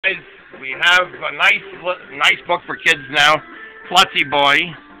Guys, we have a nice book for kids now, Klutzy Boy.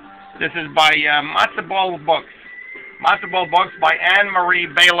 This is by Matzah Books. Matzah Books by Anne-Marie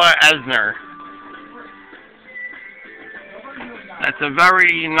Baila Asner. That's a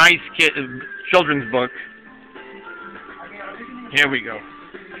very nice children's book. Here we go.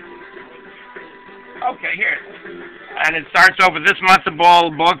 Okay, here. And it starts off with this Matzah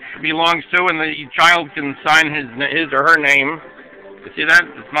Ball book belongs to, and the child can sign his or her name. You see that?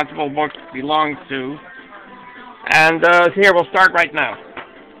 This Matzah Ball book belongs to. And here, we'll start right now.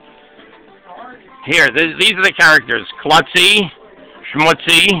 Here, these are the characters. Klutzy,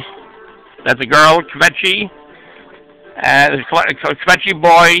 Schmutzy, that's a girl, Kvetchy, Kvetchy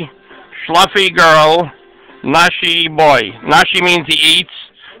boy, Schluffy girl, Nashi boy. Nashi means he eats,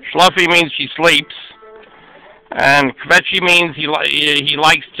 Schluffy means she sleeps, and Kvetchy means he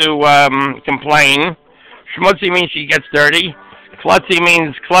likes to complain. Schmutzy means she gets dirty. Klutzy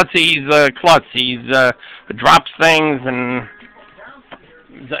means Klutzy's klutz. He drops things and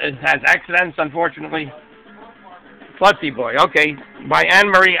has accidents, unfortunately. Klutzy Boy. Okay, by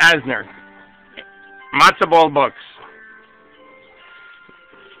Anne-Marie Asner. Matzah Ball Books.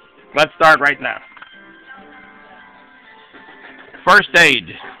 Let's start right now. First aid.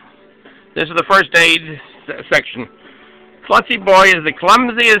 This is the first aid section. Klutzy Boy is the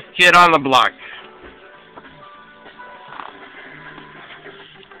clumsiest kid on the block.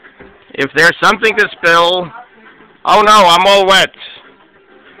 If there's something to spill, oh no, I'm all wet.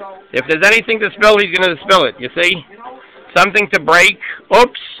 If there's anything to spill, he's going to spill it, you see? Something to break,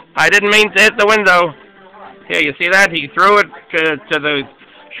 oops, I didn't mean to hit the window. Here, you see that? He threw it to the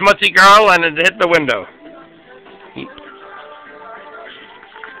schmutzy girl and it hit the window.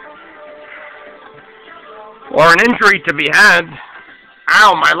 Or an injury to be had.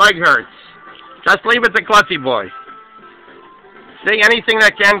 Ow, my leg hurts. Just leave it to Klutzy Boy. See, anything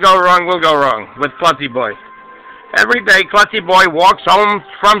that can go wrong will go wrong with Klutzy Boy. Every day, Klutzy Boy walks home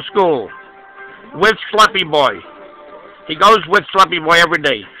from school with Schleppy Boy. He goes with Schleppy Boy every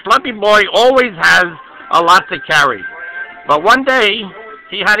day. Schleppy Boy always has a lot to carry. But one day,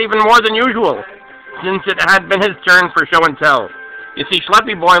 he had even more than usual, since it had been his turn for show and tell. You see,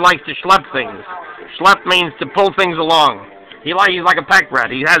 Schleppy Boy likes to schlepp things. Schlepp means to pull things along. He's like a pack rat.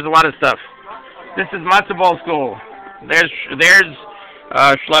 He has a lot of stuff. This is Matzah Ball School. There's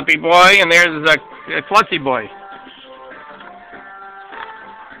Schleppy Boy, and there's Klutzy Boy.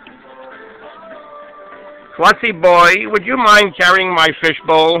 Klutzy Boy, would you mind carrying my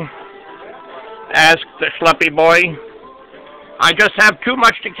fishbowl? Asked the Schleppy Boy. I just have too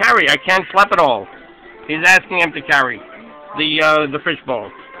much to carry. I can't schlepp it all. He's asking him to carry the fishbowl.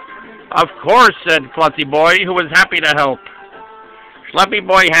 Of course, said Klutzy Boy, who was happy to help. Schleppy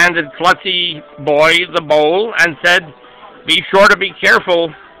Boy handed Klutzy Boy the bowl and said, be sure to be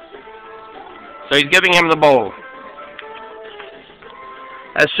careful. So he's giving him the bowl.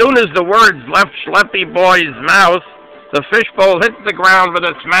 As soon as the words left Schleppy Boy's mouth, the fishbowl hit the ground with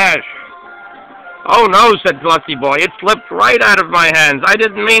a smash. Oh no, said Klutzy Boy, it slipped right out of my hands. I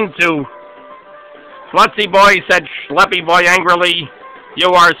didn't mean to. Klutzy Boy, said Schleppy Boy angrily,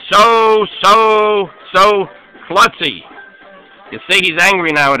 you are so klutzy. You see, he's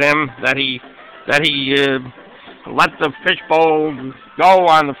angry now at him that he let the fishbowl go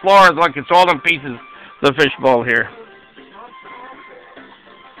on the floor. Look, it's all in pieces, the fishbowl here.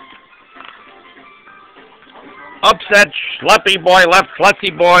 Upset, Schleppy Boy left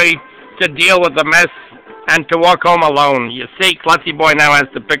Klutzy Boy to deal with the mess and to walk home alone. You see, Klutzy Boy now has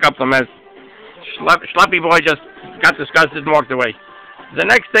to pick up the mess. Schleppy Boy just got disgusted and walked away. The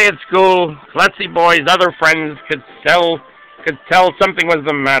next day at school, Klutzy Boy's other friends could tell something was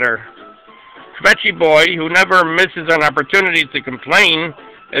the matter. Kvetchy Boy, who never misses an opportunity to complain,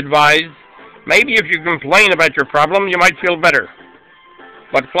 advised, maybe if you complain about your problem, you might feel better.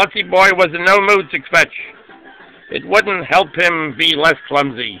 But Klutzy Boy was in no mood to kvetch. It wouldn't help him be less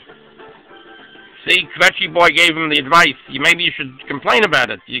clumsy. See, Kvetchy Boy gave him the advice, maybe you should complain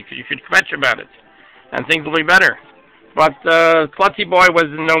about it, you should kvetch about it, and things will be better. But Klutzy Boy was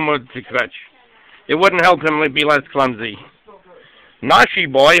in no mood to kvetch. It wouldn't help him be less clumsy. Nashi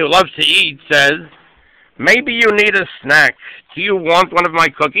Boy, who loves to eat, says, maybe you need a snack. Do you want one of my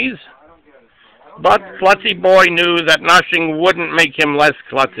cookies? But Klutzy Boy knew that noshing wouldn't make him less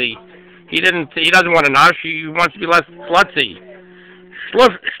klutzy. He doesn't want to nosh, he wants to be less klutzy.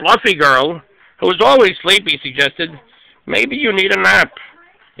 Schluffy girl, who was always sleepy, suggested, maybe you need a nap.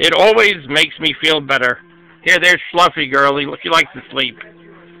 It always makes me feel better. Here, there's Schluffy girl, she likes to sleep.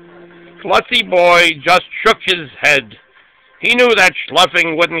 Klutzy Boy just shook his head. He knew that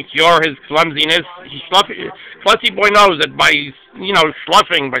schluffing wouldn't cure his clumsiness. Klutzy Boy knows that by,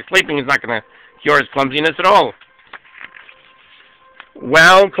 schluffing, by sleeping, is not going to cure his clumsiness at all.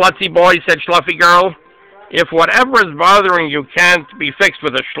 Well, Klutzy Boy, said Schluffy Girl, if whatever is bothering you can't be fixed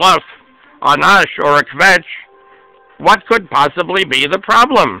with a schluff, a nosh, or a kvetch, what could possibly be the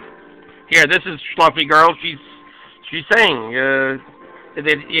problem? Here, this is Schluffy Girl. She's saying that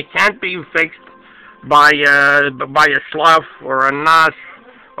it can't be fixed by a schluff or a nosh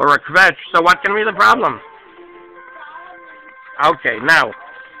or a kvetch. So what can be the problem? Okay, now,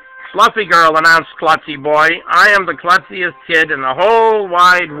 Schluffy Girl, announced Klutzy Boy, I am the klutziest kid in the whole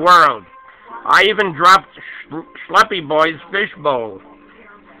wide world. I even dropped Schluffy Boy's fishbowl.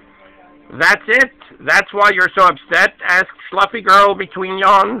 That's it? That's why you're so upset? Asked Schluffy Girl between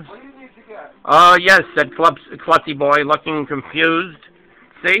yawns. Yes, said Klutzy Boy, looking confused.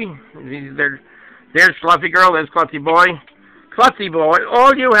 See? There's Schluffy Girl, there's Klutzy Boy. Klutzy Boy,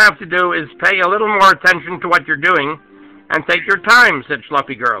 all you have to do is pay a little more attention to what you're doing and take your time, said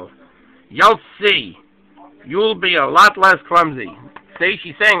Schluffy Girl. You'll see. You'll be a lot less clumsy. See,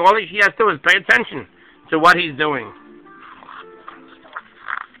 she's saying all she has to do is pay attention to what he's doing.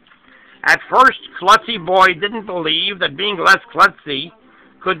 At first, Klutzy Boy didn't believe that being less klutzy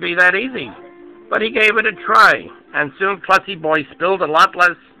could be that easy, but he gave it a try, and soon Klutzy Boy spilled a lot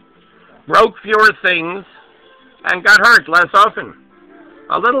less, broke fewer things, and got hurt less often.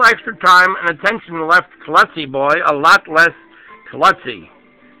 A little extra time and attention left Klutzy Boy a lot less klutzy.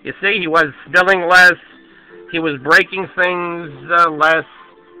 You see, he was spilling less, he was breaking things less,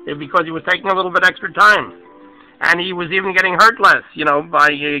 because he was taking a little bit extra time. And he was even getting hurt less, by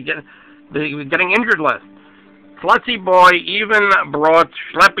getting injured less. Klutzy Boy even brought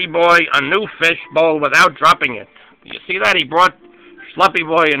Schleppy Boy a new fish bowl without dropping it. You see that? He brought Schleppy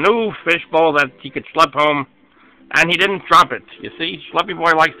Boy a new fish bowl that he could schlep home, and he didn't drop it. You see, Schleppy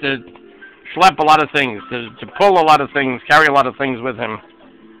Boy likes to schlep a lot of things, to pull a lot of things, carry a lot of things with him.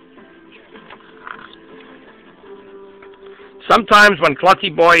 Sometimes when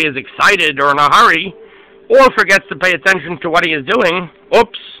Klutzy Boy is excited or in a hurry, or forgets to pay attention to what he is doing,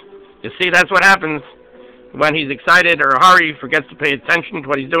 oops, you see, that's what happens. When he's excited or in a hurry, forgets to pay attention to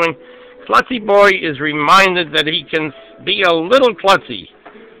what he's doing, Klutzy Boy is reminded that he can be a little klutzy,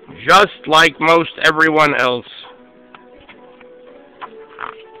 just like most everyone else.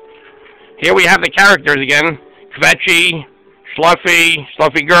 Here we have the characters again. Kvetchy,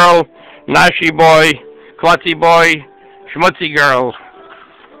 Schluffy Girl, Nashi Boy, Klutzy Boy, Schmutzy Girl.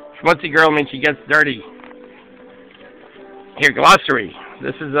 Schmutzy Girl means she gets dirty. Here, glossary.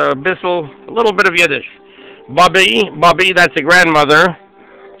 This is a little bit of Yiddish. Bubby, that's a grandmother.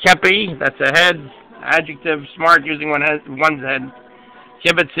 Kepi, that's a head. Adjective, smart, using one's head.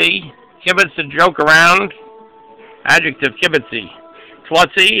 Kibitzy, kibitz to joke around. Adjective, kibitzy.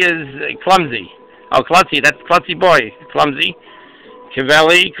 Klutzy is clumsy. Oh, Klutzy, that's Klutzy Boy. Clumsy.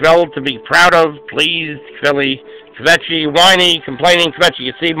 Kvel, to be proud of, pleased. Kveli, kvetchy, whiny, complaining, kvetchy.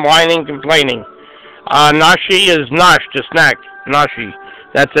 You see, whining, complaining. Nashi is nosh, to snack. Nashi.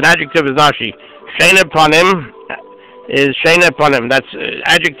 That's an adjective, is nashi. Shana punim is shana punim. That's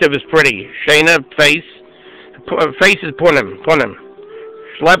adjective is pretty. Shana, face. Face is punim.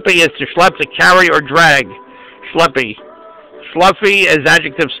 Schleppy is to schlep, to carry or drag. Schleppy. Schluffy is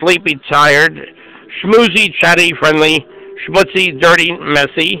adjective, sleepy, tired. Schmoozy, chatty, friendly. Schmutzy, dirty,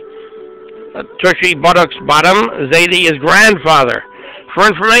 messy. Tushy, buttocks, bottom. Zadie is grandfather. For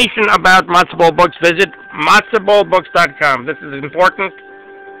information about Matzah Bowl books, visit matzahbowlbooks.com. This is important.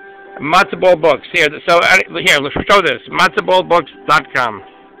 Matzah Bowl books. Here, let's show this. matzahbowlbooks.com.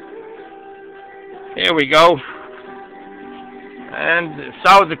 Here we go. And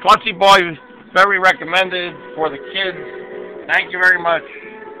so the Klutzy Boy is very recommended for the kids. Thank you very much.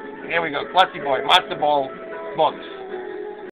 Here we go. Klutzy Boy, Matzah Bowl books.